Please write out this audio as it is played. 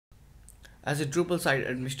As a Drupal site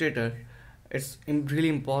administrator, it's really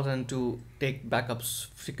important to take backups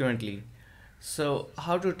frequently. So,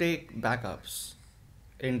 how to take backups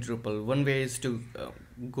in Drupal? One way is to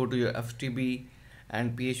go to your FTP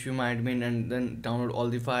and phpMyAdmin and then download all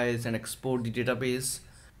the files and export the database.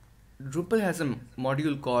 Drupal has a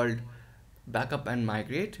module called Backup and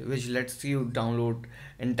Migrate, which lets you download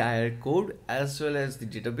entire code as well as the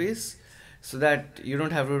database, so that you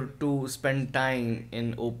don't have to spend time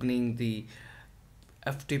in opening the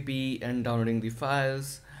FTP and downloading the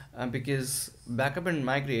files. Because Backup and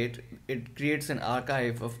Migrate, it creates an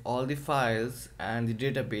archive of all the files and the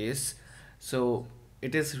database, so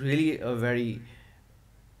it is really a very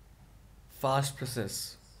fast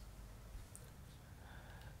process.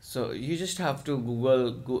 So you just have to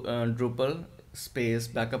Drupal space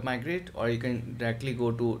backup migrate, or you can directly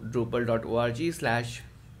go to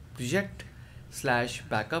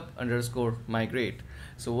drupal.org/project/backup underscore migrate.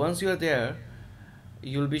 So once you are there,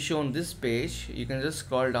 you'll be shown this page. You can just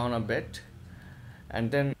scroll down a bit, and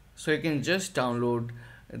then so you can just download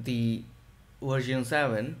the version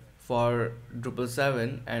 7 for Drupal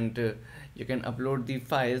 7, and you can upload the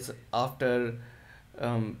files after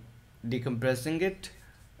um, decompressing it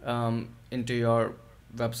into your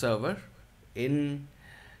web server in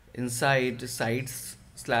inside sites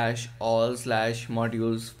slash all slash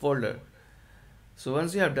modules folder. So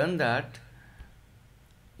once you have done that,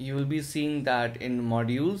 you will be seeing that in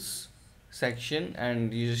modules section,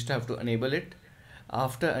 and you just have to enable it.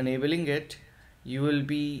 After enabling it, you will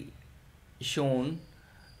be shown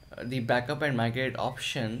the backup and migrate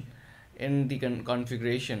option in the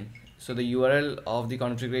configuration. So the URL of the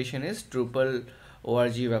configuration is Drupal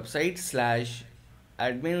org website slash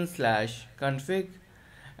admin slash config,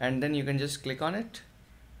 and then you can just click on it,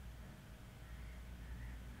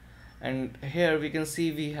 and here we can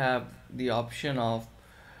see we have the option of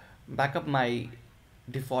backup my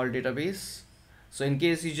default database. So in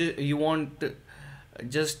case you want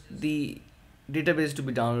just the database to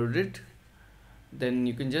be downloaded, then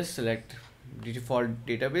you can just select the default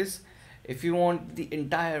database. If you want the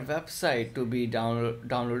entire website to be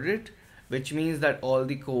downloaded, which means that all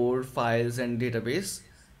the code files and database,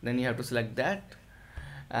 then you have to select that.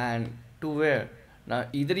 And to where, now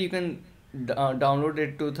either you can download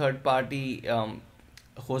it to third party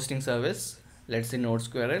hosting service, let's say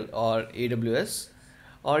NodeSQL or AWS,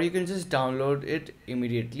 or you can just download it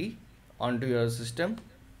immediately onto your system.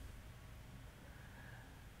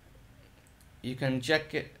 You can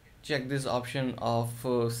check this option of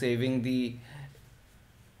saving the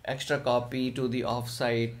extra copy to the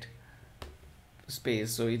offsite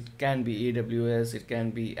space. So it can be AWS, it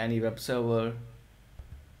can be any web server,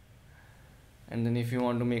 and then if you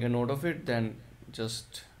want to make a note of it, then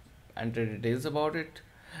just enter details about it.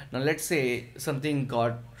 Now let's say something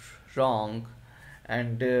got wrong,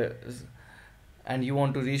 and you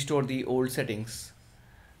want to restore the old settings.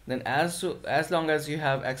 Then as long as you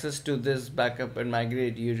have access to this backup and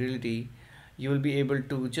migrate utility, you will be able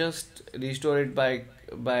to just restore it by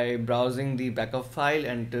browsing the backup file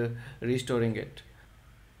and restoring it.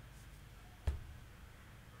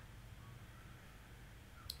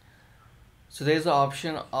 So there is the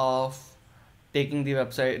option of taking the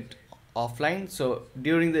website offline. So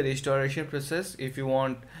during the restoration process, if you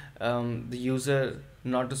want the user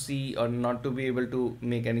not to see or not to be able to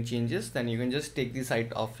make any changes, then you can just take the site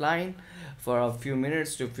offline for a few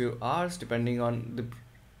minutes to a few hours, depending on the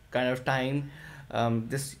kind of time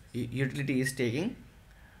this utility is taking.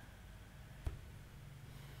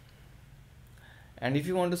 And if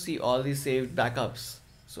you want to see all the saved backups,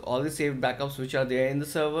 so all the saved backups which are there in the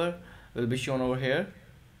server will be shown over here.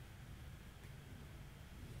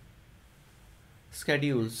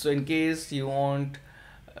 Schedules. So in case you want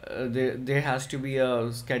there has to be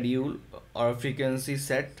a schedule or a frequency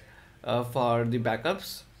set for the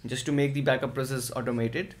backups, just to make the backup process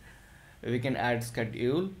automated, we can add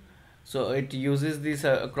schedule. So it uses these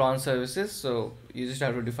cron services, so you just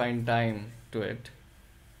have to define time to it.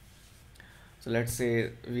 So let's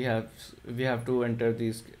say we have to enter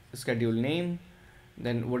the schedule name,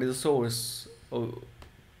 then what is the source.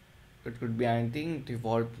 It could be anything,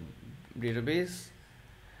 default database.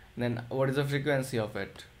 Then what is the frequency of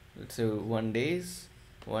it? Let's say 1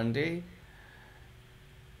 day.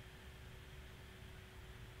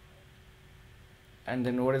 And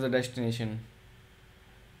then what is the destination?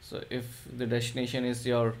 So if the destination is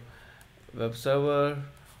your web server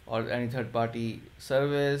or any third-party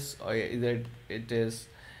service, or either it is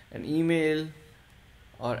an email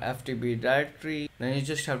or FTP directory, then you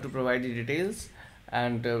just have to provide the details,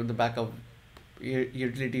 and the backup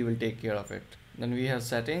utility will take care of it. Then we have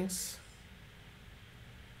settings.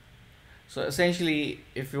 So essentially,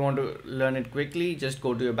 if you want to learn it quickly, just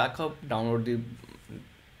go to your backup, download the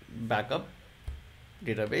backup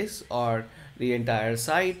database or the entire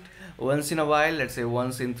site once in a while, let's say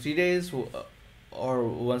once in 3 days or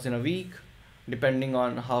once in a week, depending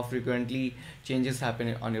on how frequently changes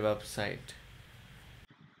happen on your website.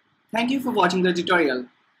 Thank you for watching the tutorial.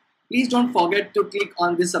 Please don't forget to click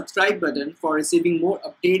on the subscribe button for receiving more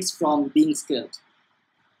updates from Being Skilled.